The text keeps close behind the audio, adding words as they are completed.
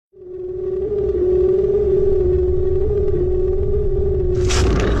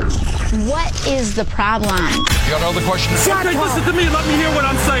is the problem? You got another question? Okay, listen to me. Let me hear what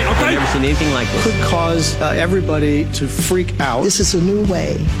I'm saying, okay? I've never seen anything like this. Could cause everybody to freak out. This is a new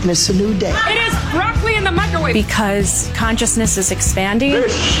way, and it's a new day. It is broccoli in the microwave. Because consciousness is expanding.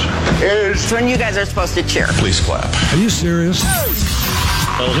 This is when you guys are supposed to cheer. Please clap. Are you serious?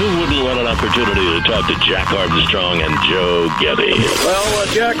 Well, who wouldn't want an opportunity to talk to Jack Armstrong and Joe Getty? Well,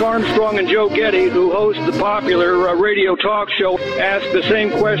 Jack Armstrong and Joe Getty, who host the popular radio talk show, asked the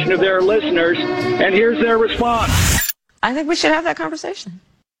same question of their listeners, and here's their response. I think we should have that conversation.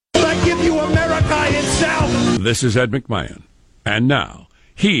 I give you America itself. This is Ed McMahon. And now,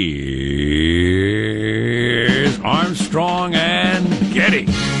 here's Armstrong and Getty.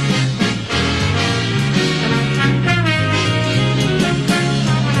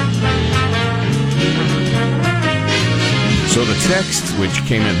 So the text, which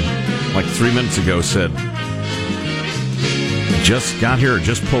came in like 3 minutes ago, said, just got here,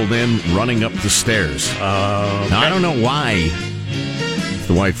 just pulled in, running up the stairs. Now, I don't know why. If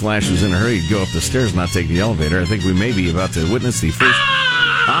the white flash was in a hurry, he'd go up the stairs, not take the elevator. I think we may be about to witness the first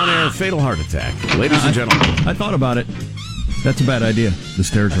on-air fatal heart attack. Ladies and gentlemen. I thought about it. That's a bad idea. The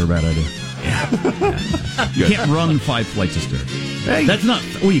stairs are a bad idea. Yeah. You can't run 5 flights of stairs. Hey. That's not...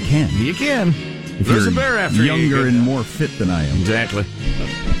 Oh, you can. You can. If There's you're a bear after younger and more fit than I am. Exactly.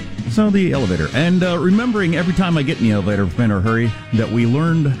 So the elevator. And remembering every time I get in the elevator, if I'm in a hurry, that we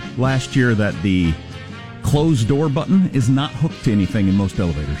learned last year that the closed door button is not hooked to anything in most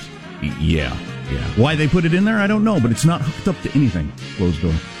elevators. Yeah. Why they put it in there, I don't know, but it's not hooked up to anything. Closed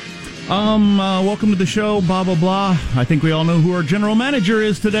door. Welcome to the show, blah, blah, blah. I think we all know who our general manager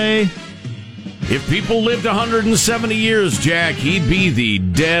is today. If people lived 170 years, Jack, he'd be the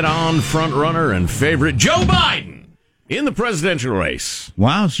dead-on front-runner and favorite Joe Biden in the presidential race.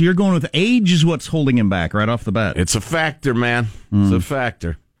 Wow, so you're going with age is what's holding him back right off the bat. It's a factor, man. It's a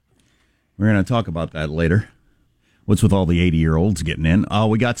factor. We're going to talk about that later. What's with all the 80-year-olds getting in?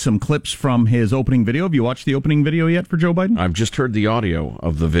 We got some clips from his opening video. Have you watched the opening video yet for Joe Biden? I've just heard the audio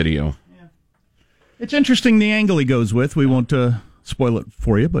of the video. Yeah. It's interesting the angle he goes with. We won't... spoil it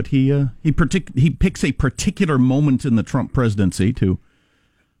for you, but he picks a particular moment in the Trump presidency to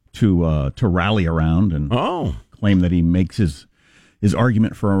rally around and claim that he makes his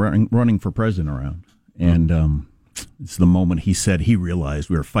argument for running for president around. And it's the moment he said he realized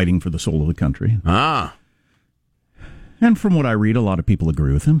we were fighting for the soul of the country. And from what I read, a lot of people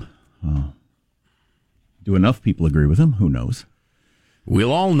agree with him. Do enough people agree with him? Who knows?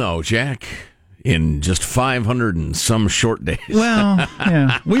 We'll all know, Jack. In just 500 and some short days. Well,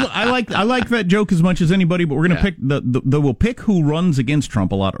 yeah, I like that joke as much as anybody, but we're going to pick we'll pick who runs against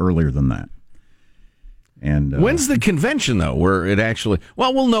Trump a lot earlier than that. And when's the convention though, where it actually?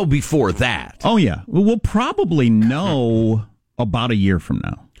 Well, we'll know before that. Oh yeah, we'll probably know about a year from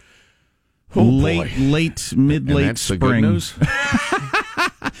now. Oh, late mid-late spring. Good news.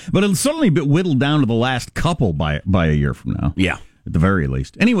 But it'll certainly be whittled down to the last couple by a year from now. Yeah. At the very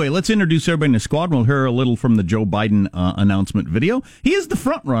least. Anyway, let's introduce everybody in the squad. We'll hear a little from the Joe Biden announcement video. He is the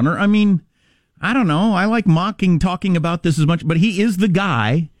front runner. I mean, I don't know. I like talking about this as much, but he is the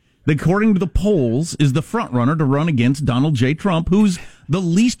guy that, according to the polls, is the front runner to run against Donald J. Trump, who's the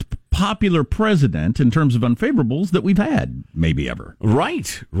least popular president in terms of unfavorables that we've had, maybe ever.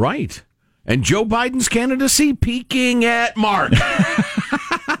 Right. And Joe Biden's candidacy peaking at Mark.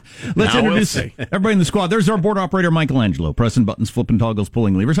 Let's introduce everybody in the squad. There's our board operator, Michelangelo. Pressing buttons, flipping toggles,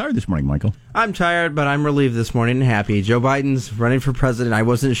 pulling levers. How are you this morning, Michael? I'm tired, but I'm relieved this morning and happy. Joe Biden's running for president. I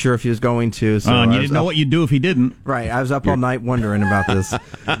wasn't sure if he was going to. So and you didn't know what you'd do if he didn't. Right. I was up all night wondering about this.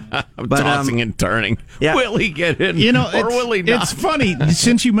 Tossing and turning. Yeah. Will he get in or will he not? It's funny.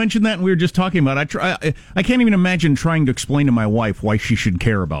 Since you mentioned that and we were just talking about it, I can't even imagine trying to explain to my wife why she should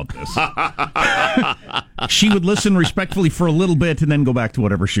care about this. She would listen respectfully for a little bit and then go back to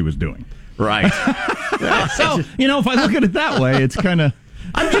whatever she was doing. Right. So, if I look at it that way, it's kind of...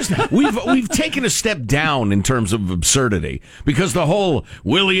 We've taken a step down in terms of absurdity because the whole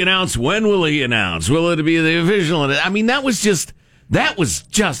will he announce, when will he announce, will it be the official? I mean, that was just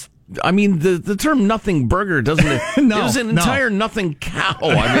I mean, the term nothing burger doesn't it was an entire nothing cow.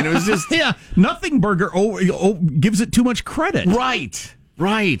 I mean, it was just nothing burger gives it too much credit.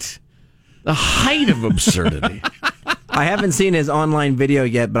 Right. The height of absurdity. I haven't seen his online video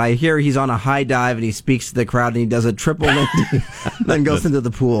yet, but I hear he's on a high dive and he speaks to the crowd and he does a triple Lindy, then goes into the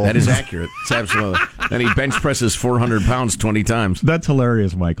pool. That is accurate. It's absolutely. And he bench presses 400 pounds 20 times. That's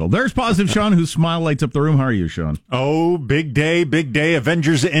hilarious, Michael. There's Positive Sean, whose smile lights up the room. How are you, Sean? Oh, big day.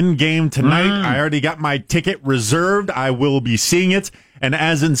 Avengers Endgame tonight. I already got my ticket reserved. I will be seeing it. And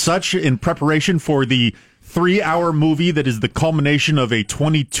as in such, in preparation for the 3-hour movie that is the culmination of a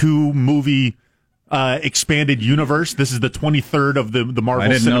 22-movie expanded universe. This is the 23rd of the Marvel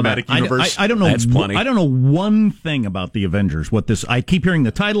Cinematic Universe. I don't know. That's plenty. I don't know one thing about the Avengers. I keep hearing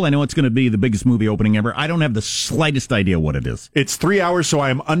the title. I know it's going to be the biggest movie opening ever. I don't have the slightest idea what it is. It's 3 hours, so I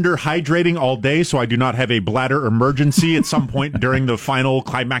am underhydrating all day, so I do not have a bladder emergency at some point during the final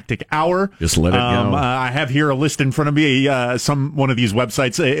climactic hour. Just let it go. I have here a list in front of me. One of these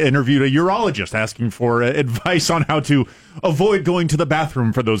websites interviewed a urologist asking for advice on how to avoid going to the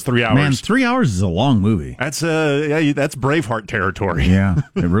bathroom for those 3 hours. Man, 3 hours is a long movie. That's Braveheart territory. Yeah,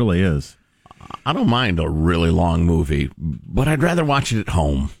 it really is. I don't mind a really long movie, but I'd rather watch it at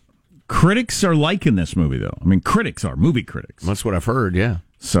home. Critics are liking this movie, though. I mean, movie critics. That's what I've heard, yeah.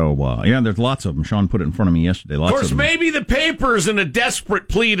 So, there's lots of them. Sean put it in front of me yesterday. Lots of course, maybe the papers, in a desperate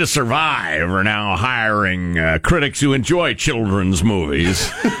plea to survive, are now hiring critics who enjoy children's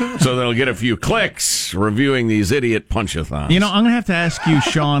movies, so they'll get a few clicks reviewing these idiot punch-a-thons. I'm going to have to ask you,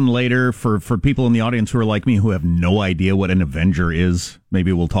 Sean, later, for people in the audience who are like me, who have no idea what an Avenger is.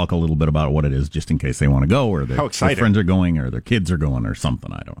 Maybe we'll talk a little bit about what it is, just in case they want to go, or their friends are going, or their kids are going, or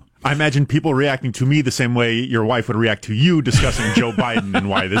something. I don't know. I imagine people reacting to me the same way your wife would react to you discussing Joe Biden and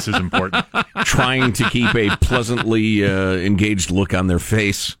why this is important. Trying to keep a pleasantly engaged look on their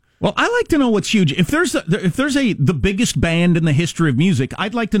face. Well, I like to know what's huge. If there's the biggest band in the history of music,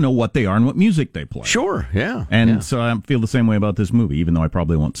 I'd like to know what they are and what music they play. Sure, yeah. And so I feel the same way about this movie, even though I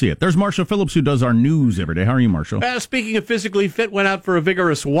probably won't see it. There's Marshall Phillips, who does our news every day. How are you, Marshall? Speaking of physically fit, went out for a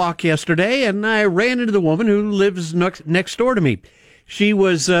vigorous walk yesterday, and I ran into the woman who lives next door to me. She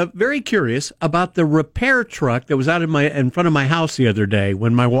was very curious about the repair truck that was out in front of my house the other day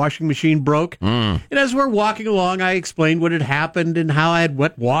when my washing machine broke. And as we're walking along, I explained what had happened and how I had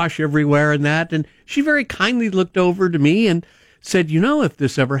wet wash everywhere and that. And she very kindly looked over to me and said, if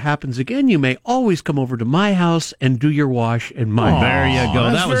this ever happens again, you may always come over to my house and do your wash in my house. There you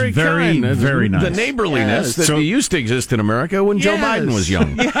go. That was very, very nice. The neighborliness that used to exist in America when Joe Biden was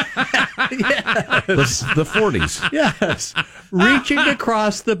young. Yes. The 40s. Yes. Reaching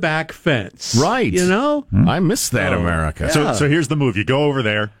across the back fence. Right. I miss that America. Yeah. So here's the move. You go over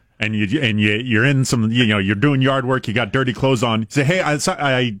there. And you're in some, you're doing yard work. You got dirty clothes on. You say, hey,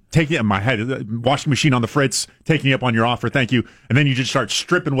 I take it. I had a washing machine on the fritz. Taking you up on your offer, thank you. And then you just start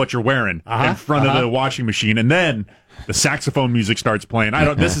stripping what you're wearing in front of the washing machine, and then the saxophone music starts playing.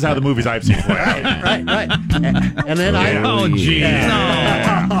 This is how the movies I've seen play. Right. And then oh, geez.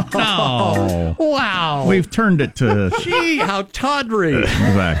 No. Wow. We've turned it to... Gee, how tawdry.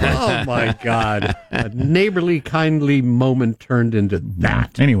 Exactly. Oh, my God. A neighborly, kindly moment turned into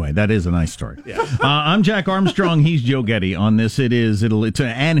that. Anyway, that is a nice story. Yeah. I'm Jack Armstrong. He's Joe Getty. On this, it's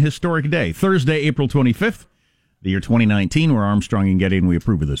an historic day. Thursday, April 25th. The year 2019, we're Armstrong and Getty, and we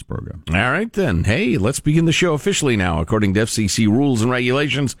approve of this program. All right, then. Hey, let's begin the show officially now, according to FCC rules and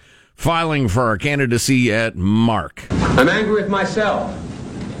regulations. Filing for our candidacy at Mark. I'm angry with myself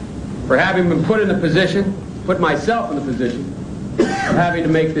for having been put myself in the position of having to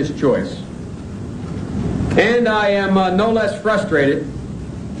make this choice. And I am no less frustrated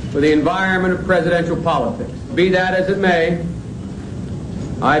with the environment of presidential politics. Be that as it may,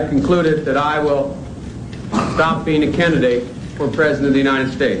 I've concluded that I will stop being a candidate for President of the United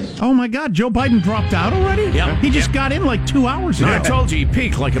States. Oh, my God. Joe Biden dropped out already? Yeah. He just got in like 2 hours ago. I told you he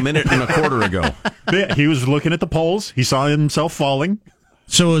peaked like a minute and a quarter ago. He was looking at the polls. He saw himself falling.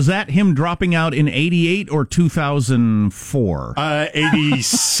 So is that him dropping out in 88 or 2004?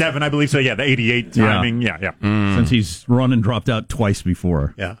 87, I believe so. Yeah, the 88 timing. Yeah. Since he's run and dropped out twice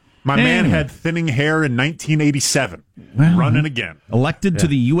before. Yeah. My man had thinning hair in 1987. Running again. Elected to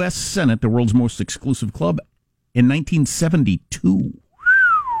the U.S. Senate, the world's most exclusive club, in 1972.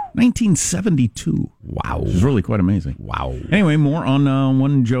 1972. Wow. Which is really quite amazing. Wow. Anyway, more on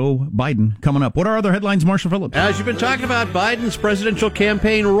one Joe Biden coming up. What are other headlines, Marshall Phillips? As you've been talking about Biden's presidential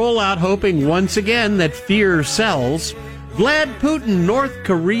campaign rollout, hoping once again that fear sells, Vlad Putin, North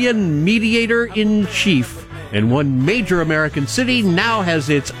Korean mediator-in-chief, and one major American city now has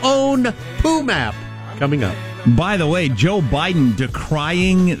its own Poo Map coming up. By the way, Joe Biden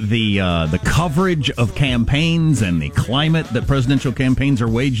decrying the coverage of campaigns and the climate that presidential campaigns are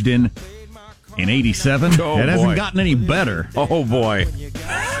waged in 87. Oh, it hasn't gotten any better. Oh, boy.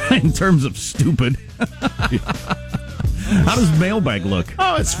 In terms of stupid. How does mailbag look?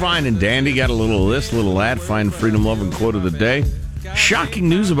 Oh, it's fine and dandy. Got a little of this, a little of that. Find freedom, love, and quote of the day. Shocking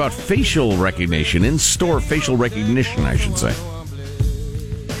news about facial recognition. In-store facial recognition, I should say.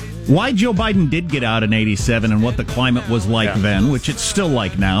 Why Joe Biden did get out in 87 and what the climate was like then, which it's still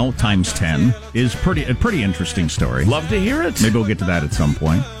like now, times 10, is a pretty interesting story. Love to hear it. Maybe we'll get to that at some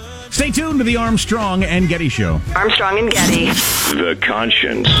point. Stay tuned to the Armstrong and Getty Show. Armstrong and Getty. The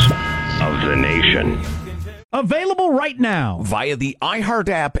Conscience of the nation. Available right now via the iHeart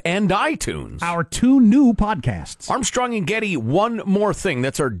app and iTunes. Our 2 new podcasts. Armstrong and Getty, One More Thing.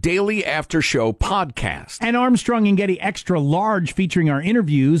 That's our daily after show podcast. And Armstrong and Getty Extra Large, featuring our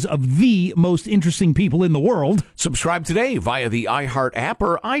interviews of the most interesting people in the world. Subscribe today via the iHeart app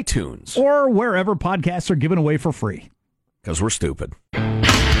or iTunes. Or wherever podcasts are given away for free. Because we're stupid.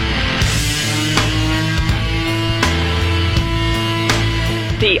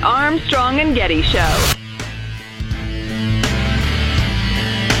 The Armstrong and Getty Show.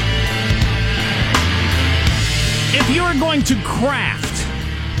 If you are going to craft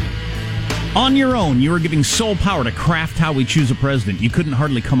on your own, you are giving sole power to craft how we choose a president. You couldn't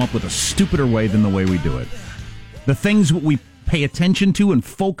hardly come up with a stupider way than the way we do it. The things we pay attention to and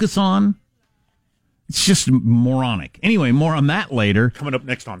focus on, it's just moronic. Anyway, more on that later. Coming up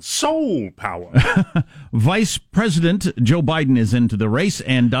next on Soul Power. Vice President Joe Biden is into the race,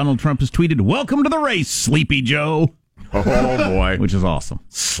 and Donald Trump has tweeted, "Welcome to the race, Sleepy Joe." Oh, boy. Which is awesome.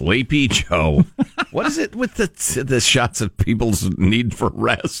 Sleepy Joe. What is it with the shots of people's need for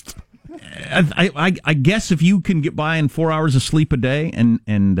rest? I guess if you can get by in 4 hours of sleep a day and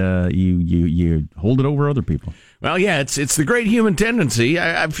you hold it over other people. Well, yeah, it's the great human tendency.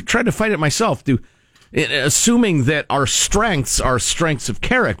 I've tried to fight it myself, assuming that our strengths are strengths of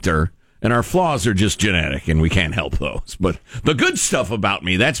character and our flaws are just genetic, and we can't help those. But the good stuff about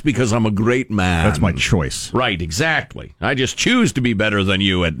me, that's because I'm a great man. That's my choice. Right, exactly. I just choose to be better than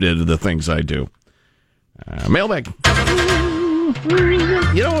you at the things I do. Mailbag.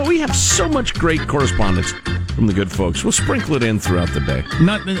 You know what? We have so much great correspondence from the good folks. We'll sprinkle it in throughout the day.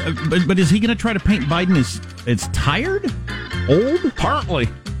 But is he going to try to paint Biden as tired? Old? Partly.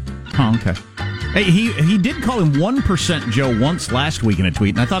 Oh, okay. Hey, he did call him 1% Joe once last week in a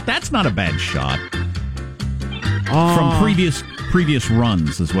tweet, and I thought that's not a bad shot. From previous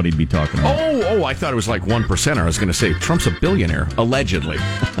runs is what he'd be talking about. Oh, I thought it was like 1%. I was going to say Trump's a billionaire, allegedly.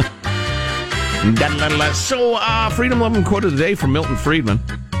 So, Freedom Loving quote of the day from Milton Friedman.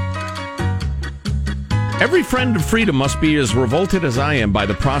 Every friend of freedom must be as revolted as I am by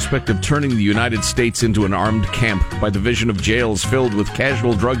the prospect of turning the United States into an armed camp, by the vision of jails filled with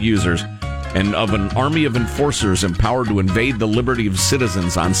casual drug users, and of an army of enforcers empowered to invade the liberty of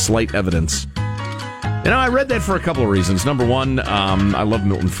citizens on slight evidence. You know, I read that for a couple of reasons. Number one, I love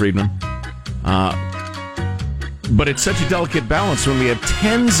Milton Friedman. But it's such a delicate balance when we have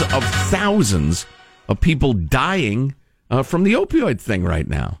tens of thousands of people dying from the opioid thing right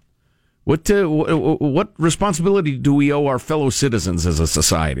now. What responsibility do we owe our fellow citizens as a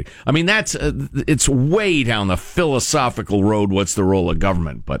society? I mean, it's way down the philosophical road. What's the role of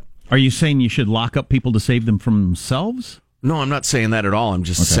government? But are you saying you should lock up people to save them from themselves? No, I'm not saying that at all. I'm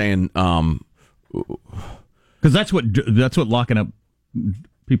just saying because that's what locking up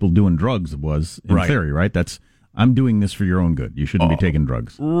people doing drugs was in theory, right? I'm doing this for your own good. You shouldn't be taking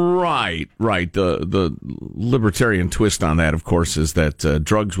drugs. Right. The libertarian twist on that, of course, is that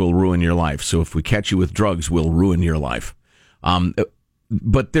drugs will ruin your life. So if we catch you with drugs, we'll ruin your life.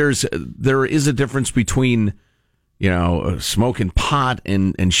 But there is a difference between, smoking pot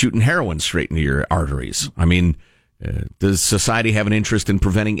and shooting heroin straight into your arteries. I mean, does society have an interest in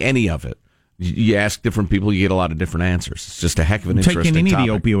preventing any of it? You ask different people, you get a lot of different answers. It's just a heck of an interesting topic. Taking any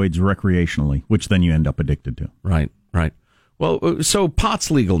of the opioids recreationally, which then you end up addicted to. Right. Well, so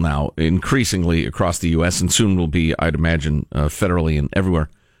pot's legal now, increasingly across the U.S., and soon will be, I'd imagine, federally and everywhere.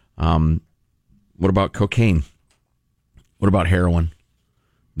 What about cocaine? What about heroin?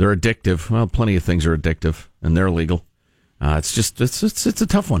 They're addictive. Well, plenty of things are addictive, and they're illegal. It's a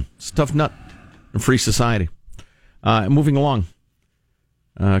tough one. It's a tough nut in a free society. Moving along.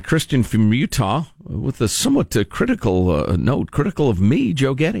 Christian from Utah with a somewhat critical note, critical of me,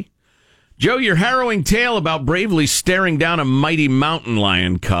 Joe Getty. Joe, your harrowing tale about bravely staring down a mighty mountain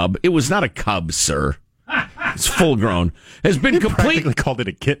lion cub. It was not a cub, sir. It's full grown. Has been practically called it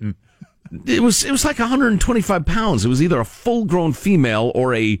a kitten. It was like 125 pounds. It was either a full-grown female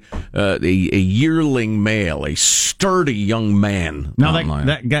or a yearling male, a sturdy young man. Now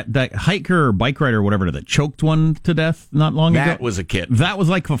that hiker or bike rider or whatever that choked one to death not long ago. That was a kitten. That was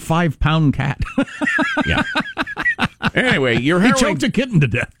like a 5-pound cat. Yeah. Anyway, your he choked a kitten to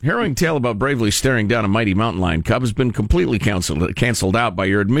death. Harrowing tale about bravely staring down a mighty mountain lion cub has been completely canceled out by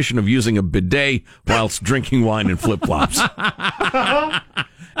your admission of using a bidet whilst drinking wine in flip-flops.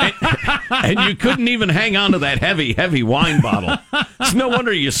 And you couldn't even hang on to that heavy wine bottle. It's no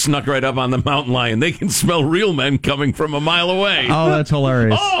wonder you snuck right up on the mountain lion. They can smell real men coming from a mile away. Oh, that's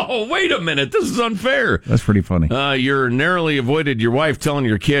hilarious. Oh, wait a minute. This is unfair. That's pretty funny. You're narrowly avoided your wife telling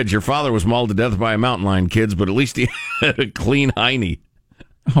your kids your father was mauled to death by a mountain lion, kids, but at least he had a clean hiney.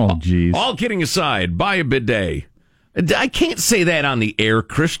 Oh, geez. All kidding aside, buy a bidet. I can't say that on the air,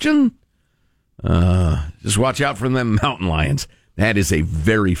 Christian. Just watch out for them mountain lions. That is a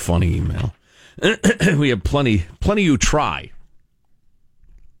very funny email. We have plenty who try.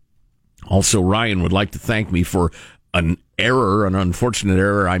 Also, Ryan would like to thank me for an unfortunate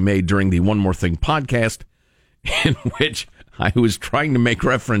error I made during the One More Thing podcast, in which I was trying to make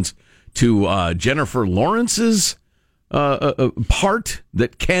reference to Jennifer Lawrence's part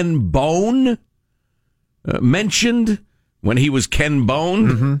that Ken Bone mentioned when he was Ken Boned.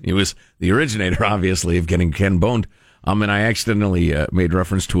 Mm-hmm. He was the originator, obviously, of getting Ken Boned. And I accidentally made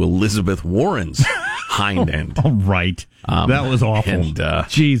reference to Elizabeth Warren's hind end. Oh, right. That was awful. And,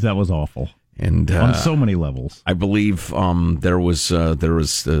 jeez, that was awful. And on so many levels. I believe there was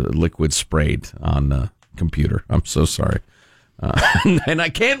liquid sprayed on the computer. I'm so sorry. And I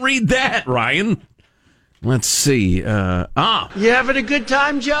can't read that, Ryan. Let's see. You having a good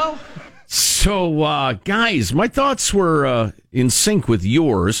time, Joe? So, guys, my thoughts were in sync with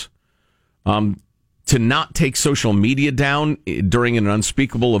yours. To not take social media down during an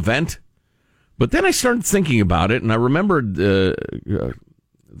unspeakable event. But then I started thinking about it, and I remembered the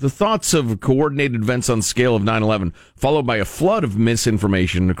thoughts of coordinated events on the scale of 9/11, followed by a flood of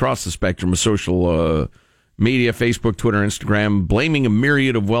misinformation across the spectrum of social media, Facebook, Twitter, Instagram, blaming a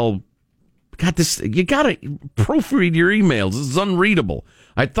myriad of, you got to proofread your emails. This is unreadable.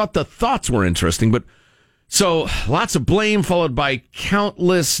 I thought the thoughts were interesting, but so lots of blame followed by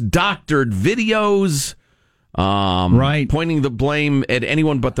countless doctored videos, right, pointing the blame at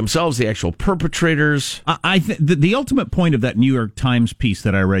anyone but themselves, the actual perpetrators. The ultimate point of that New York Times piece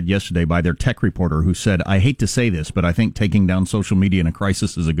that I read yesterday by their tech reporter, who said, "I hate to say this, but I think taking down social media in a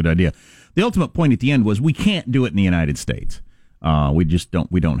crisis is a good idea." The ultimate point at the end was, we can't do it in the United States. We just don't.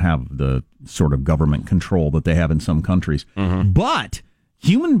 We don't have the sort of government control that they have in some countries, but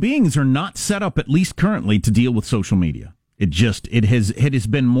human beings are not set up, at least currently, to deal with social media. It has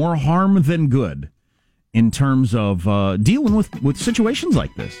been more harm than good in terms of dealing with situations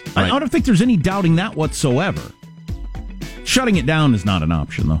like this. Right. I don't think there's any doubting that whatsoever. Shutting it down is not an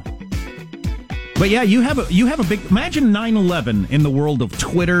option, though. But yeah, you have a big. Imagine 9/11 in the world of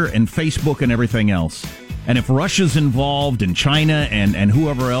Twitter and Facebook and everything else. And if Russia's involved and China and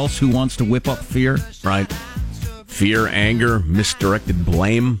whoever else who wants to whip up fear, right? Fear, anger, misdirected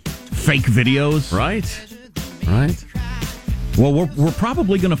blame, fake videos. Right. Well, we're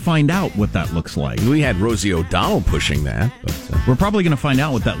probably going to find out what that looks like. We had Rosie O'Donnell pushing that. But, we're probably going to find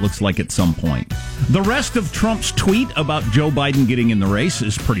out what that looks like at some point. The rest of Trump's tweet about Joe Biden getting in the race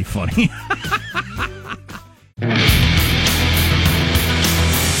is pretty funny.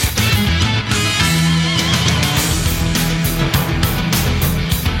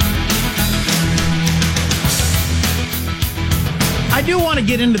 I do want to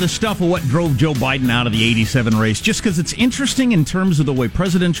get into the stuff of what drove Joe Biden out of the 87 race, just because it's interesting in terms of the way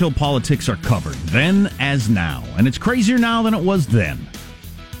presidential politics are covered, then as now. And it's crazier now than it was then.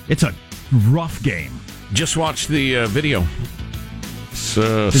 It's a rough game. Just watch the video.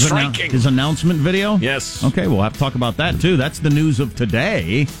 It's striking. His announcement video? Yes. Okay, we'll have to talk about that, too. That's the news of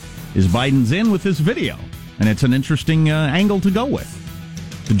today, is Biden's in with his video. And it's an interesting angle to go with.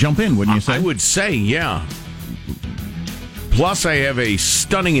 To jump in, wouldn't you say? I would say, yeah. Plus, I have a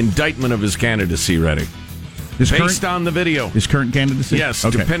stunning indictment of his candidacy ready. Based on the video. His current candidacy? Yes,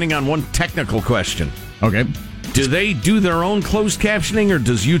 okay. Depending on one technical question. Okay. Do they do their own closed captioning, or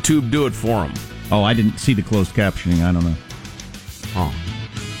does YouTube do it for them? Oh, I didn't see the closed captioning. I don't know. Oh.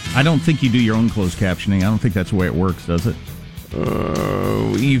 I don't think you do your own closed captioning. I don't think that's the way it works, does it?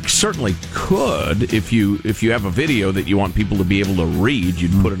 You certainly could. If you have a video that you want people to be able to read,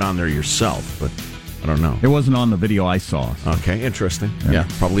 you'd put it on there yourself, but I don't know. It wasn't on the video I saw. So. Okay, interesting. Yeah,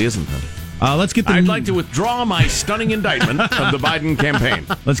 probably isn't then. Let's get. I'd like to withdraw my stunning indictment of the Biden campaign.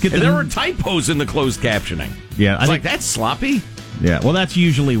 Let's get. There were typos in the closed captioning. Yeah, I think that's sloppy. Yeah, well, that's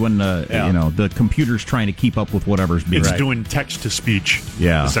usually when the computer's trying to keep up with whatever's being. It's doing text to speech.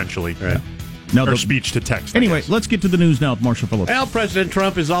 Yeah, essentially. Right. No, or speech to text. Anyway, let's get to the news now with Marshall Phillips. Well, President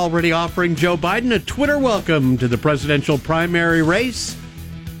Trump is already offering Joe Biden a Twitter welcome to the presidential primary race.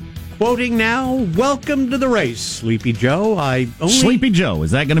 Quoting now, "Welcome to the race, Sleepy Joe. Sleepy Joe,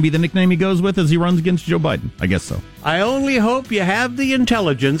 is that going to be the nickname he goes with as he runs against Joe Biden? I guess so. I only hope you have the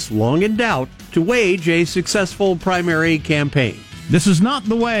intelligence, long in doubt, to wage a successful primary campaign." This is not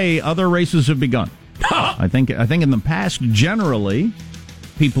the way other races have begun. I think in the past, generally,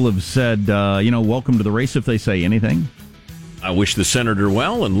 people have said, welcome to the race if they say anything. I wish the senator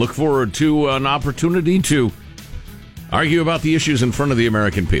well and look forward to an opportunity to argue about the issues in front of the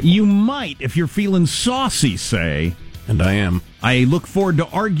American people. You might, if you're feeling saucy, say, And I am. I look forward to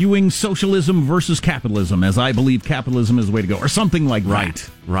arguing socialism versus capitalism, as I believe capitalism is the way to go, or something like that.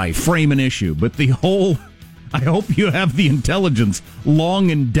 Right. Frame an issue. But I hope you have the intelligence, long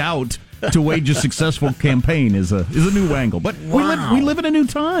in doubt, to wage a successful campaign is a new angle. But wow. we live in a new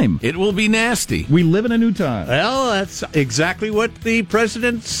time. It will be nasty. We live in a new time. Well, that's exactly what the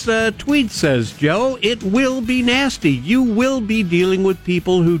president's tweet says, Joe. It will be nasty. You will be dealing with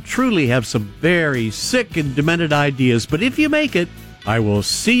people who truly have some very sick and demented ideas. But if you make it, I will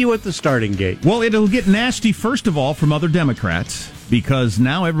see you at the starting gate. Well, it'll get nasty, first of all, from other Democrats, because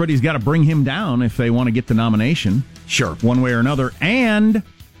now everybody's got to bring him down if they want to get the nomination. Sure. One way or another. And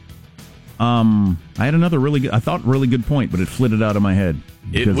I had another really good point, but it flitted out of my head.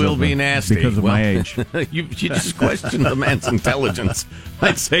 It will be nasty. Because of my age. You just questioned the man's intelligence.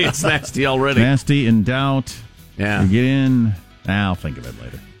 I'd say it's nasty already. Nasty, in doubt. Yeah. You get in. I'll think of it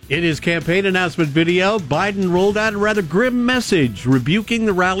later. In his campaign announcement video, Biden rolled out a rather grim message, rebuking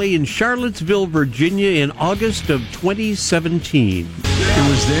the rally in Charlottesville, Virginia in August of 2017. It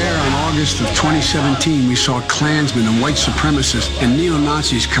was there on August of 2017 we saw Klansmen and white supremacists and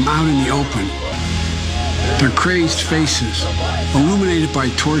neo-Nazis come out in the open. Their crazed faces, illuminated by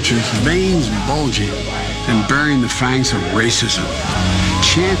torches, veins bulging, and bearing the fangs of racism,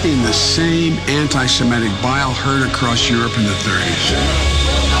 chanting the same anti-Semitic bile heard across Europe in the 30s.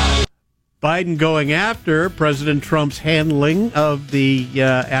 Biden going after President Trump's handling of the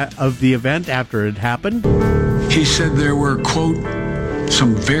event after it happened. He said there were, quote,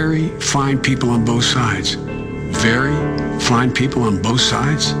 some very fine people on both sides. Very fine people on both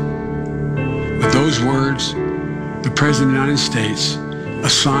sides? With those words, the President of the United States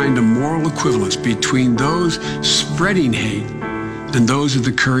assigned a moral equivalence between those spreading hate and those with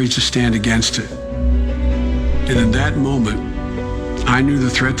the courage to stand against it. And in that moment, I knew the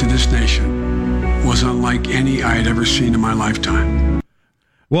threat to this nation was unlike any I had ever seen in my lifetime.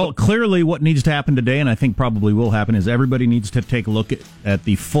 Well, clearly what needs to happen today, and I think probably will happen, is everybody needs to take a look at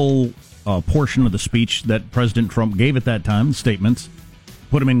the full portion of the speech that President Trump gave at that time, statements,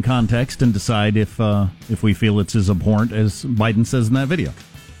 put them in context, and decide if we feel it's as abhorrent as Biden says in that video.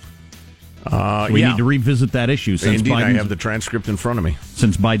 We need to revisit that issue. Since Indeed, I have the transcript in front of me.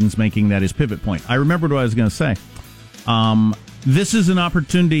 Since Biden's making that his pivot point. I remembered what I was going to say. This is an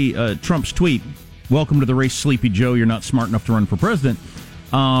opportunity, Trump's tweet, welcome to the race, Sleepy Joe, you're not smart enough to run for president.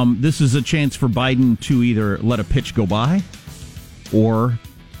 This is a chance for Biden to either let a pitch go by or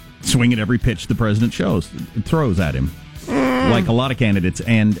swing at every pitch the president throws at him, like a lot of candidates,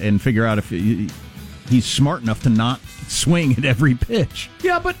 and figure out if he's smart enough to not swing at every pitch.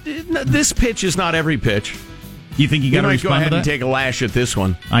 Yeah, but this pitch is not every pitch. You think you got to respond go ahead to that? and take a lash at this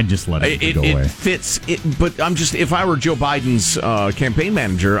one? I'd just let it go away. It fits, but if I were Joe Biden's campaign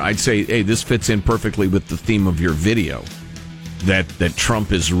manager, I'd say, hey, this fits in perfectly with the theme of your video, that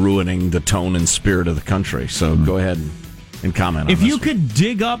Trump is ruining the tone and spirit of the country. So go ahead and comment on this. If you could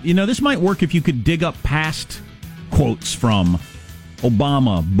dig up, this might work if you could dig up past quotes from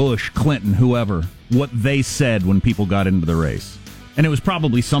Obama, Bush, Clinton, whoever, what they said when people got into the race. And it was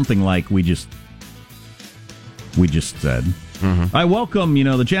probably something like we just said. Mm-hmm. I welcome,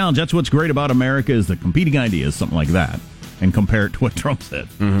 the challenge. That's what's great about America is the competing ideas, something like that, and compare it to what Trump said.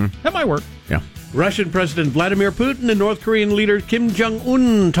 Mm-hmm. That might work. Yeah. Russian President Vladimir Putin and North Korean leader Kim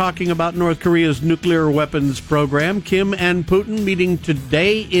Jong-un talking about North Korea's nuclear weapons program. Kim and Putin meeting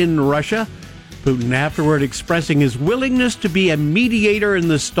today in Russia. Putin afterward expressing his willingness to be a mediator in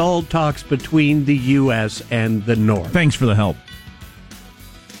the stalled talks between the U.S. and the North. Thanks for the help.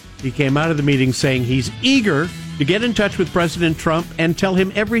 He came out of the meeting saying he's eager to get in touch with President Trump and tell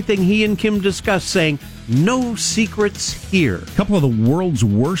him everything he and Kim discussed, saying, no secrets here. A couple of the world's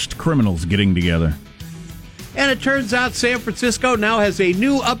worst criminals getting together. And it turns out San Francisco now has a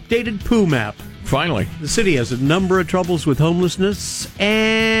new updated poo map. Finally. The city has a number of troubles with homelessness,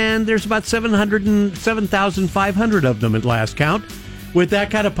 and there's about 7,500 of them at last count. With that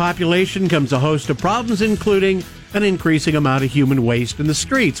kind of population comes a host of problems, including an increasing amount of human waste in the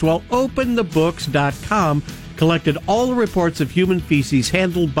streets. Well, OpenTheBooks.com collected all the reports of human feces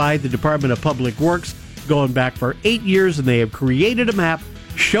handled by the Department of Public Works going back for 8 years, and they have created a map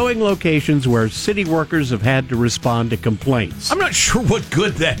showing locations where city workers have had to respond to complaints. I'm not sure what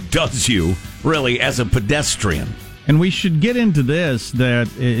good that does you, really, as a pedestrian. And we should get into this, that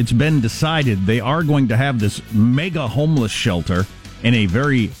it's been decided they are going to have this mega homeless shelter in a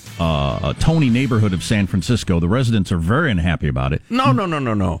very Tony neighborhood of San Francisco. The residents are very unhappy about it.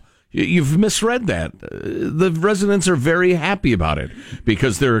 No. You've misread that. The residents are very happy about it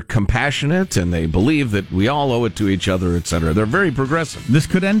because they're compassionate and they believe that we all owe it to each other, etc. They're very progressive. This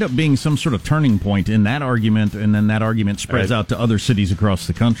could end up being some sort of turning point in that argument, and then that argument spreads out to other cities across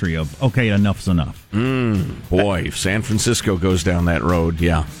the country of, okay, enough's enough. Boy, if San Francisco goes down that road,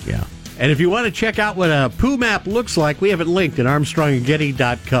 yeah. And if you want to check out what a poo map looks like, we have it linked at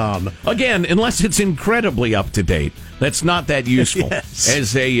ArmstrongandGetty.com. Again, unless it's incredibly up to date. That's not that useful. Yes.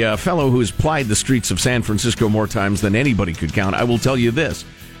 As a fellow who has plied the streets of San Francisco more times than anybody could count, I will tell you this.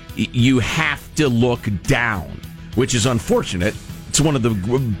 You have to look down, which is unfortunate. It's one of the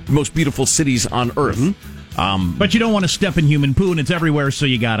most beautiful cities on Earth. Mm-hmm. But you don't want to step in human poo, and it's everywhere, so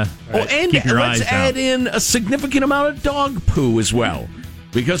you got to keep your eyes let's down. add in a significant amount of dog poo as well.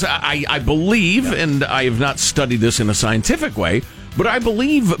 Because I believe, and I have not studied this in a scientific way, but I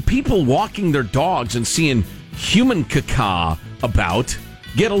believe people walking their dogs and seeing human caca about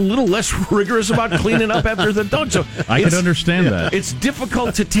get a little less rigorous about cleaning up after the dog. So I can understand that. It's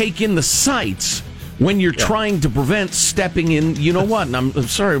difficult to take in the sights when you're trying to prevent stepping in. You know what? And I'm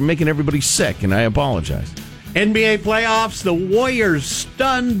sorry, I'm making everybody sick, and I apologize. NBA playoffs, the Warriors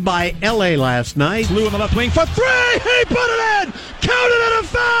stunned by L.A. last night. Lou in the left wing for three. He put it in. Counted it a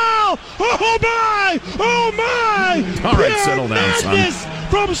foul. Oh, my. Oh, my. All right, settle down, son.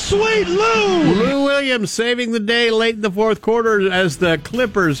 From Sweet Lou. Lou Williams saving the day late in the fourth quarter as the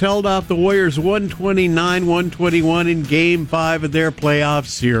Clippers held off the Warriors 129-121 in Game 5 of their playoff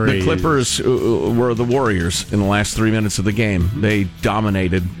series. The Clippers were the Warriors in the last 3 minutes of the game. They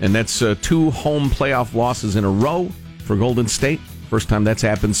dominated, and that's 2 home playoff losses in a row for Golden State. First time that's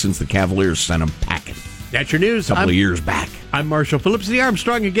happened since the Cavaliers sent them packing. That's your news. A couple of years back. I'm Marshall Phillips, the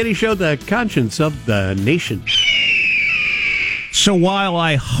Armstrong and Getty Show, the conscience of the nation. So while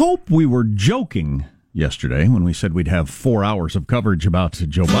I hope we were joking yesterday when we said we'd have 4 hours of coverage about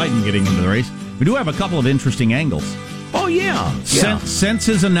Joe Biden getting into the race, we do have a couple of interesting angles. Oh, yeah. Since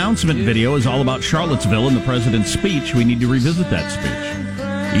his announcement video is all about Charlottesville and the president's speech, we need to revisit that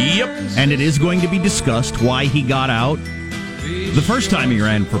speech. Yep. And it is going to be discussed why he got out the first time he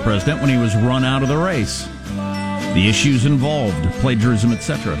ran for president when he was run out of the race. The issues involved, plagiarism,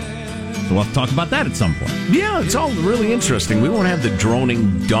 etc. So we'll have to talk about that at some point. Yeah, it's all really interesting. We won't have the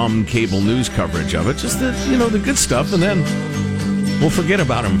droning, dumb cable news coverage of it. Just the good stuff, and then we'll forget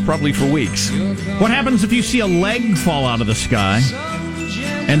about him probably for weeks. What happens if you see a leg fall out of the sky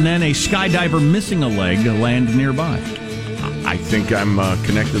and then a skydiver missing a leg land nearby? I think I'm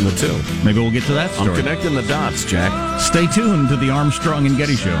connecting the two. Maybe we'll get to that story. I'm connecting the dots, Jack. Stay tuned to the Armstrong and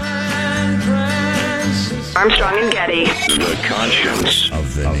Getty Show. Armstrong and Getty. The conscience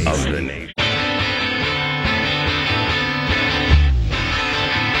of the nation.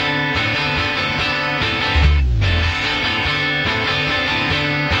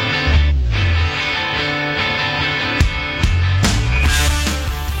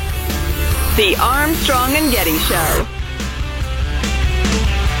 The Armstrong and Getty Show.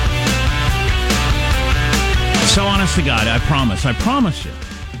 So honest to God, I promise you,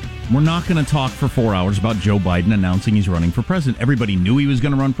 we're not going to talk for 4 hours about Joe Biden announcing he's running for president. Everybody knew he was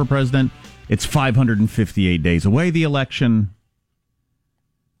going to run for president. It's 558 days away, the election.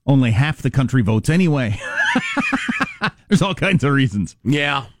 Only half the country votes anyway. There's all kinds of reasons.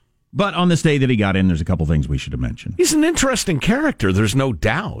 Yeah. But on this day that he got in, there's a couple things we should have mentioned. He's an interesting character, there's no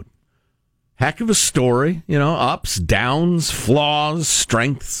doubt. Heck of a story, ups, downs, flaws,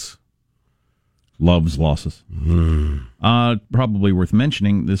 strengths. Loves, losses. Probably worth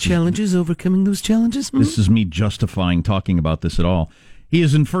mentioning. Overcoming those challenges. This is me justifying talking about this at all. He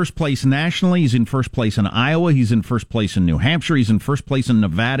is in first place nationally. He's in first place in Iowa. He's in first place in New Hampshire. He's in first place in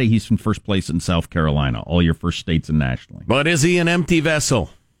Nevada. He's in first place in South Carolina. All your first states and nationally. But is he an empty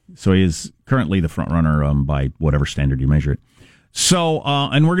vessel? So he is currently the front runner by whatever standard you measure it. So,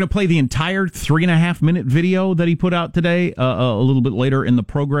 and we're going to play the entire 3.5-minute video that he put out today a little bit later in the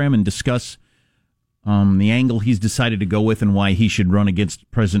program and discuss the angle he's decided to go with and why he should run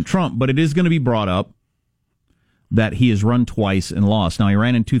against President Trump. But it is going to be brought up that he has run twice and lost. Now, he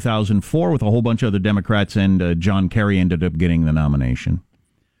ran in 2004 with a whole bunch of other Democrats, and John Kerry ended up getting the nomination.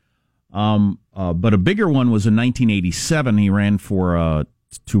 But a bigger one was in 1987. He ran to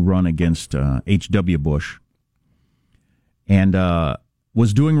run against H.W. Bush and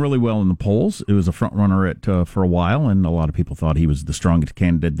was doing really well in the polls. It was a front runner for a while, and a lot of people thought he was the strongest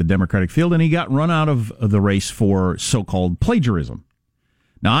candidate in the Democratic field, and he got run out of the race for so-called plagiarism.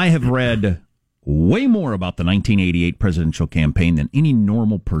 Now, I have read way more about the 1988 presidential campaign than any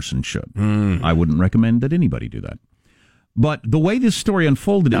normal person should. I wouldn't recommend that anybody do that. But the way this story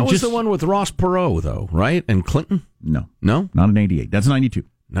unfolded... That was the one with Ross Perot, though, right? And Clinton? No. No? Not in 88. That's 92.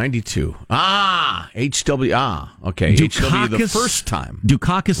 92. H.W. Okay. H.W. the first time.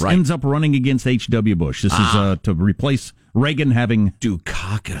 Dukakis ends up running against H.W. Bush. This is to replace Reagan having...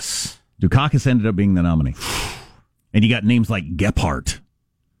 Dukakis ended up being the nominee. And you got names like Gephardt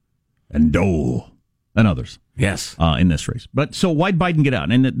and Dole and others. Yes. In this race. But so why'd Biden get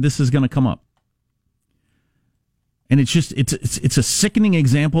out? And this is going to come up. And it's just it's a sickening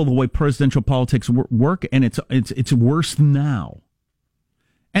example of the way presidential politics work, and it's worse now.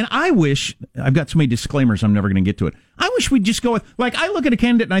 And I wish, I've got so many disclaimers, I'm never going to get to it. I wish we'd just go with, like, I look at a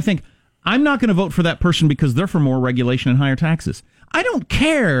candidate and I think, I'm not going to vote for that person because they're for more regulation and higher taxes. I don't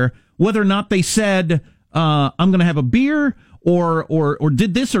care whether or not they said, I'm going to have a beer or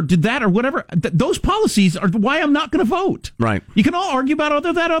did this or did that or whatever. Those policies are why I'm not going to vote. Right. You can all argue about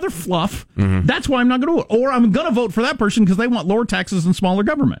that other fluff. Mm-hmm. That's why I'm not going to vote. Or I'm going to vote for that person because they want lower taxes and smaller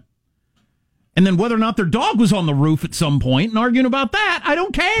government. And then whether or not their dog was on the roof at some point and arguing about that, I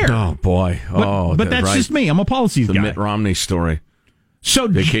don't care. Oh, boy. But that's right. Just me. I'm a policies guy. The Mitt Romney story. So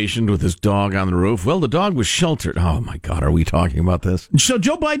vacationed with his dog on the roof. Well, the dog was sheltered. Oh, my God. Are we talking about this? So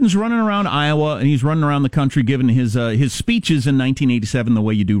Joe Biden's running around Iowa, and he's running around the country giving his speeches in 1987 the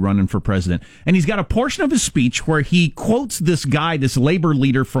way you do running for president. And he's got a portion of his speech where he quotes this guy, this labor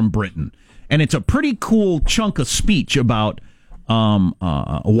leader from Britain. And it's a pretty cool chunk of speech about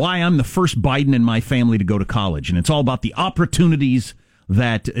why I'm the first Biden in my family to go to college, and it's all about the opportunities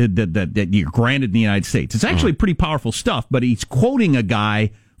that you're granted in the United States. It's actually pretty powerful stuff, but he's quoting a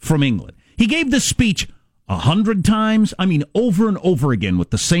guy from England. He gave this speech 100 times, over and over again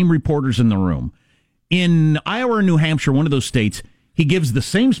with the same reporters in the room. In Iowa or New Hampshire, one of those states, he gives the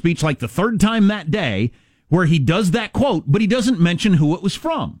same speech like the third time that day, where he does that quote, but he doesn't mention who it was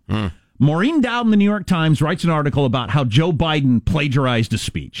from. Maureen Dowd in the New York Times writes an article about how Joe Biden plagiarized a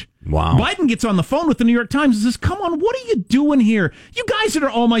speech. Wow. Biden gets on the phone with the New York Times and says, come on, what are you doing here? You guys that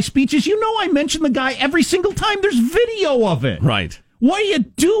are all my speeches, you know I mention the guy every single time. There's video of it. Right. What are you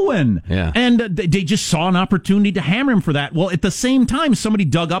doing? Yeah. And they just saw an opportunity to hammer him for that. Well, at the same time, somebody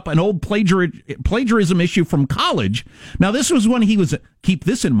dug up an old plagiarism issue from college. Now, this was when he was, keep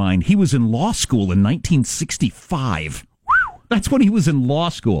this in mind, he was in law school in 1965. That's when he was in law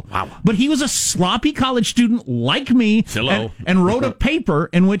school. Wow. But he was a sloppy college student like me and wrote a paper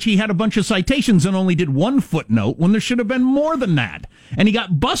in which he had a bunch of citations and only did one footnote when there should have been more than that. And he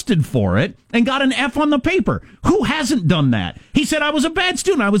got busted for it and got an F on the paper. Who hasn't done that? He said, I was a bad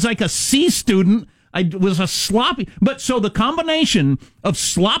student. I was like a C student. I was a sloppy. But so the combination of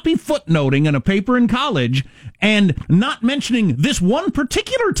sloppy footnoting in a paper in college and not mentioning this one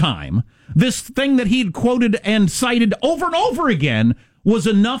particular time, this thing that he'd quoted and cited over and over again, was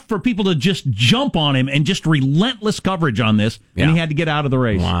enough for people to just jump on him and just relentless coverage on this, and he had to get out of the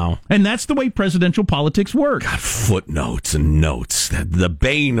race. Wow. And that's the way presidential politics work. God, footnotes and notes, the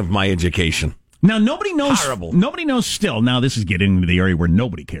bane of my education. Now, nobody knows. Horrible. Nobody knows still. Now, this is getting into the area where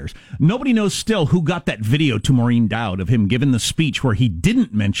nobody cares. Nobody knows still who got that video to Maureen Dowd of him giving the speech where he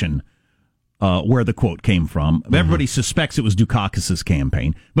didn't mention where the quote came from. Everybody suspects it was Dukakis'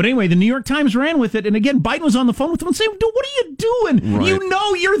 campaign. But anyway, the New York Times ran with it. And again, Biden was on the phone with him and saying, dude, what are you doing? Right. You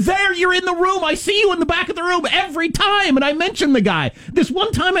know you're there. You're in the room. I see you in the back of the room every time. And I mention the guy. This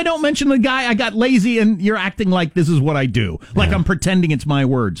one time I don't mention the guy. I got lazy and you're acting like this is what I do. Like I'm pretending it's my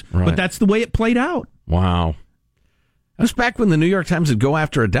words. Right. But that's the way it played out. Wow. That was back when the New York Times would go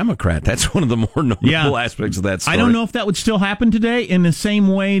after a Democrat. That's one of the more notable aspects of that story. I don't know if that would still happen today in the same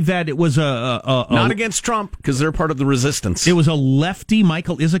way that it was not against Trump, because they're part of the resistance. It was a lefty,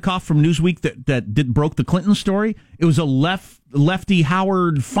 Michael Isikoff from Newsweek, that broke the Clinton story. It was a lefty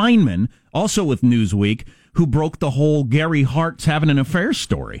Howard Feynman, also with Newsweek, who broke the whole Gary Hart's having an affair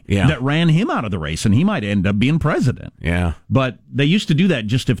story that ran him out of the race, and he might end up being president. Yeah. But they used to do that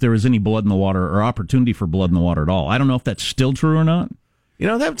just if there was any blood in the water or opportunity for blood in the water at all. I don't know if that's still true or not. You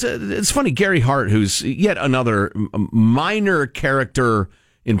know, it's funny. Gary Hart, who's yet another minor character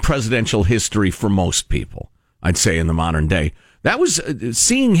in presidential history for most people, I'd say, in the modern day. That was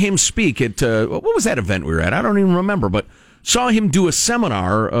seeing him speak at, what was that event we were at? I don't even remember, but saw him do a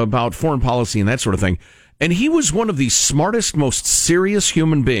seminar about foreign policy and that sort of thing. And he was one of the smartest, most serious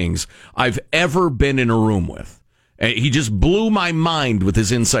human beings I've ever been in a room with. He just blew my mind with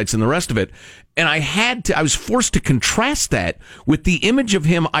his insights and the rest of it. And I was forced to contrast that with the image of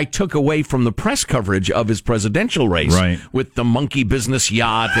him I took away from the press coverage of his presidential race. Right. With the monkey business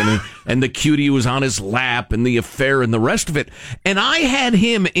yacht and the cutie who was on his lap and the affair and the rest of it. And I had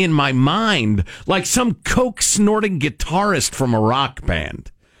him in my mind like some coke-snorting guitarist from a rock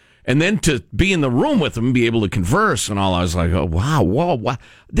band. And then to be in the room with him and be able to converse and all, I was like, oh, wow, whoa, wow.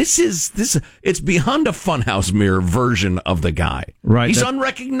 It's beyond a funhouse mirror version of the guy. Right. He's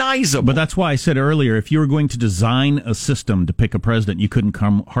unrecognizable. But that's why I said earlier, if you were going to design a system to pick a president, you couldn't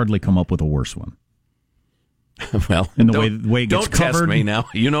hardly come up with a worse one. Well, and the way it gets don't covered. Test me now.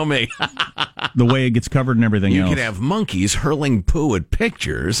 You know me. The way it gets covered and everything else. You could have monkeys hurling poo at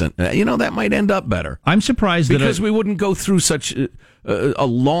pictures, and that might end up better. I'm surprised because we wouldn't go through such a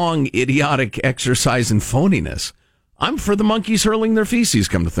long, idiotic exercise in phoniness. I'm for the monkeys hurling their feces,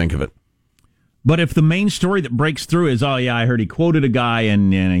 come to think of it. But if the main story that breaks through is, oh yeah, I heard he quoted a guy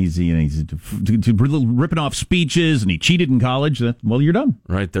and he's ripping off speeches and he cheated in college, well, you're done.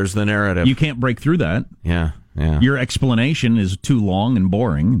 Right, there's the narrative. You can't break through that. Yeah. Your explanation is too long and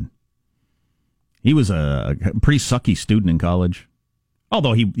boring. He was a pretty sucky student in college,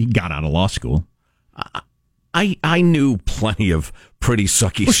 although he got out of law school. I knew plenty of pretty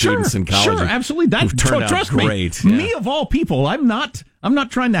sucky students in college. Sure, absolutely. That turned trust out great. Me, me of all people, I'm not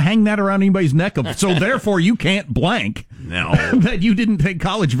trying to hang that around anybody's neck. So therefore, you can't blank. No, that you didn't take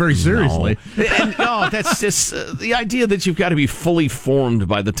college very seriously. No. And that's just the idea that you've got to be fully formed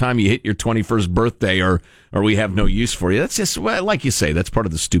by the time you hit your 21st birthday, or we have no use for you. That's just, well, like you say, that's part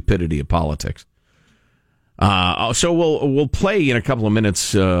of the stupidity of politics. So we'll play in a couple of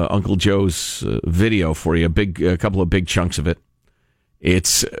minutes Uncle Joe's video for you, a couple of big chunks of it.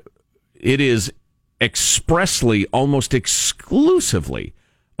 It is expressly, almost exclusively,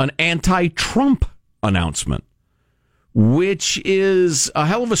 an anti-Trump announcement, which is a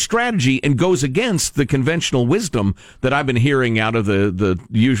hell of a strategy and goes against the conventional wisdom that I've been hearing out of the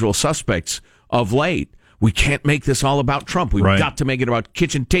usual suspects of late. We can't make this all about Trump. We've got to make it about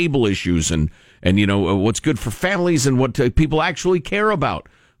kitchen table issues and what's good for families and what people actually care about,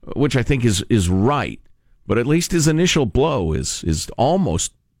 which I think is right. But at least his initial blow is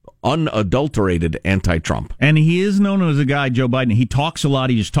almost unadulterated anti-Trump. And he is known as a guy, Joe Biden. He talks a lot.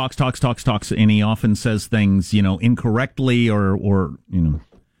 He just talks, and he often says things, incorrectly or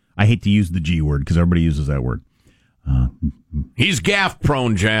I hate to use the G word because everybody uses that word. He's gaffe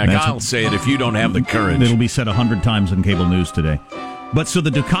prone, Jack. I'll say it if you don't have the courage. It'll be said 100 times on cable news today. But so the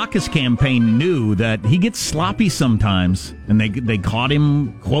Dukakis campaign knew that he gets sloppy sometimes, and they caught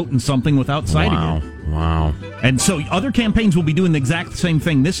him quoting something without citing it. Wow. And so other campaigns will be doing the exact same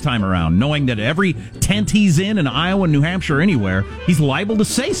thing this time around, knowing that every tent he's in Iowa, New Hampshire, anywhere, he's liable to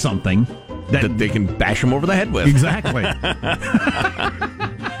say something that they can bash him over the head with. Exactly.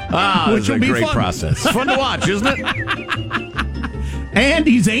 Which will be a great process. It's fun to watch, isn't it? And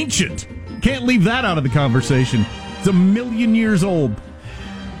he's ancient. Can't leave that out of the conversation. It's 1 million years old.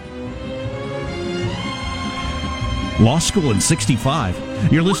 Law school in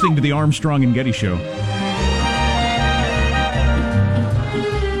 65. You're listening to the Armstrong and Getty Show.